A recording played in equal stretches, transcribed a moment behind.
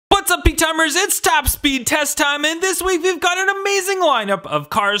What's up, Peak Timers? It's top speed test time, and this week we've got an amazing lineup of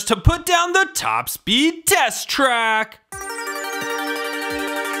cars to put down the top speed test track.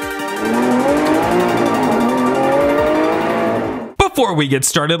 Before we get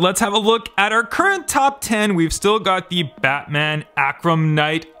started, let's have a look at our current top 10. We've still got the Batman Acrom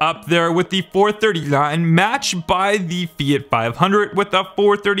Knight up there with the 439, matched by the Fiat 500 with the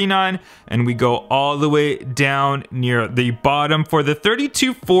 439, and we go all the way down near the bottom for the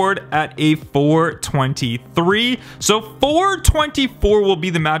 32 Ford at a 423. So 424 will be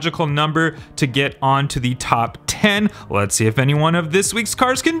the magical number to get onto the top 10. Let's see if any one of this week's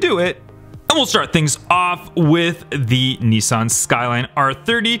cars can do it. And we'll start things off with the Nissan Skyline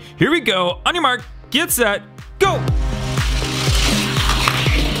R30. Here we go. On your mark, get set, go!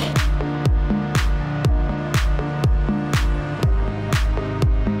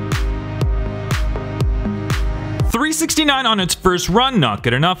 $369 on its first run, not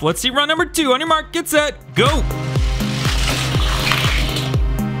good enough. Let's see run number 2. On your mark, get set, go!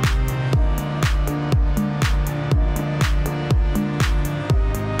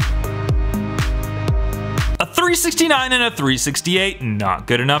 A 369 and a 368, not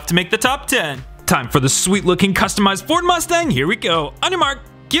good enough to make the top 10. Time for the sweet looking customized Ford Mustang. Here we go. On your mark,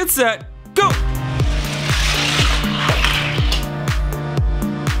 get set, go!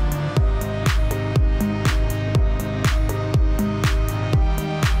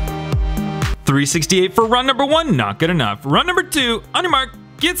 $368 for run number 1, not good enough. Run number 2, on your mark,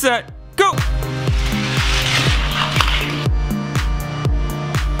 get set, go!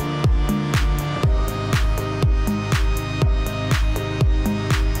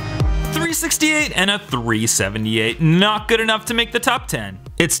 $368 and a 378, not good enough to make the top 10.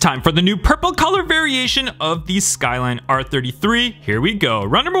 It's time for the new purple color variation of the Skyline R33. Here we go.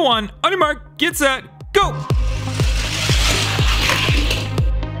 Run number 1, on your mark, get set, go!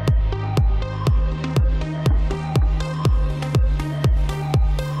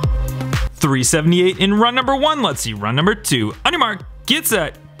 $378 in run number 1. Let's see run number 2. On your mark, get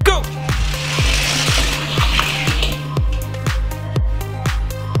set, go!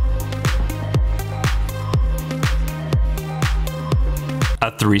 A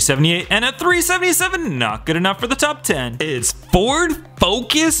 378 and a 377, not good enough for the top 10. It's Ford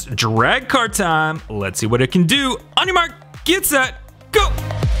Focus drag car time. Let's see what it can do. On your mark, get set, go!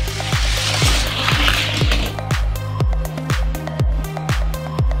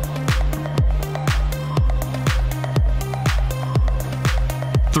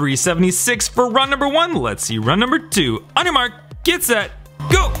 $376 for run number 1. Let's see run number 2. On your mark, get set,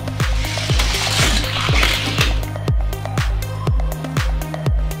 go!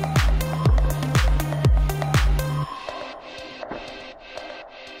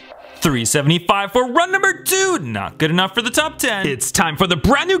 $375 for run number 2, not good enough for the top 10. It's time for the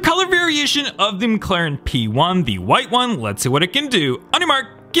brand new color variation of the McLaren P1, the white one. Let's see what it can do. On your mark,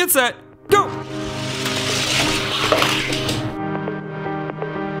 get set, go!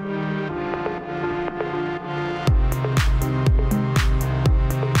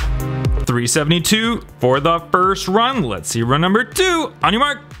 $372 for the first run. Let's see run number 2. On your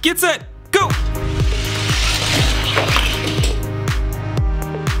mark, get set, go!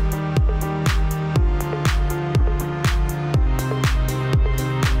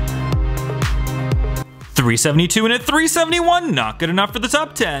 $372 and a 371, not good enough for the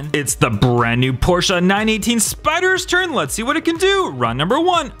top 10. It's the brand new Porsche 918 Spyder's turn. Let's see what it can do. Run number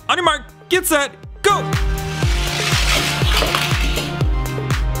 1. On your mark, get set, go!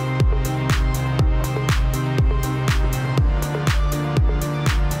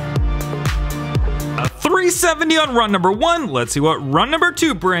 A 370 on run number 1. Let's see what run number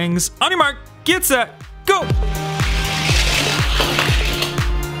 2 brings. On your mark, get set, go!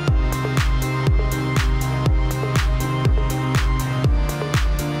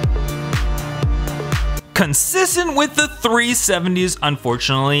 Consistent with the 370s,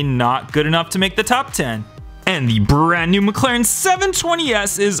 unfortunately not good enough to make the top 10. And the brand new Mclaren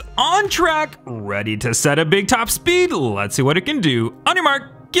 720s is on track, ready to set a big top speed. Let's see what it can do. On your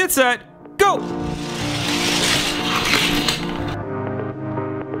mark, get set, go!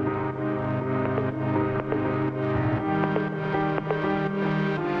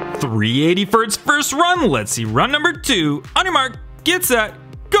 $380 for its first run. Let's see run number 2. On your mark, get set,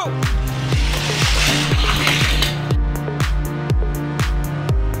 go!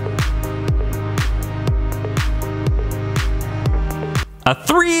 A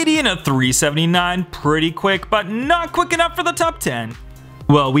 380 and a 379, pretty quick, but not quick enough for the top 10.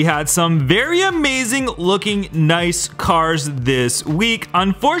 Well, we had some very amazing looking nice cars this week.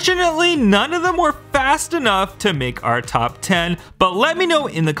 Unfortunately, none of them were fast enough to make our top 10, but let me know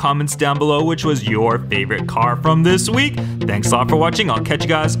in the comments down below which was your favorite car from this week. Thanks a lot for watching. I'll catch you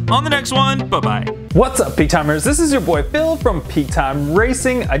guys on the next one. Bye-bye. What's up, Peak Timers? This is your boy Phil from Peak Time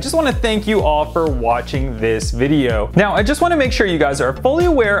Racing. I just want to thank you all for watching this video. Now, I just want to make sure you guys are fully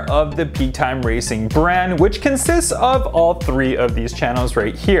aware of the Peak Time Racing brand, which consists of all three of these channels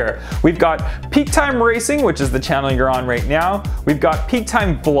right here. We've got Peak Time Racing, which is the channel you're on right now. We've got Peak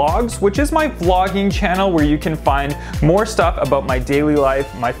Time Vlogs, which is my vlogging channel where you can find more stuff about my daily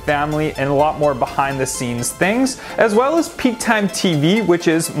life, my family, and a lot more behind the scenes things, as well as Peak Time TV, which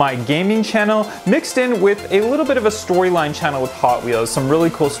is my gaming channel, mixed in with a little bit of a storyline channel with Hot Wheels, some really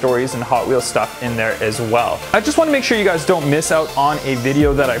cool stories and Hot Wheels stuff in there as well. I just want to make sure you guys don't miss out on a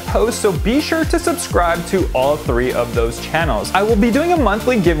video that I post, so be sure to subscribe to all three of those channels. I will be doing a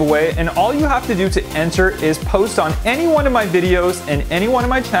monthly giveaway, and all you have to do to enter is post on any one of my videos and any one of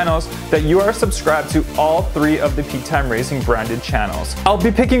my channels that you are subscribed to all three of the Peak Time Racing branded channels. I'll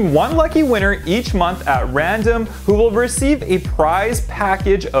be picking one lucky winner each month at random who will receive a prize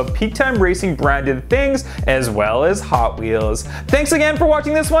package of Peak Time Racing branded things as well as Hot Wheels. Thanks again for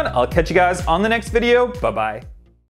watching this one. I'll catch you guys on the next video. Bye-bye.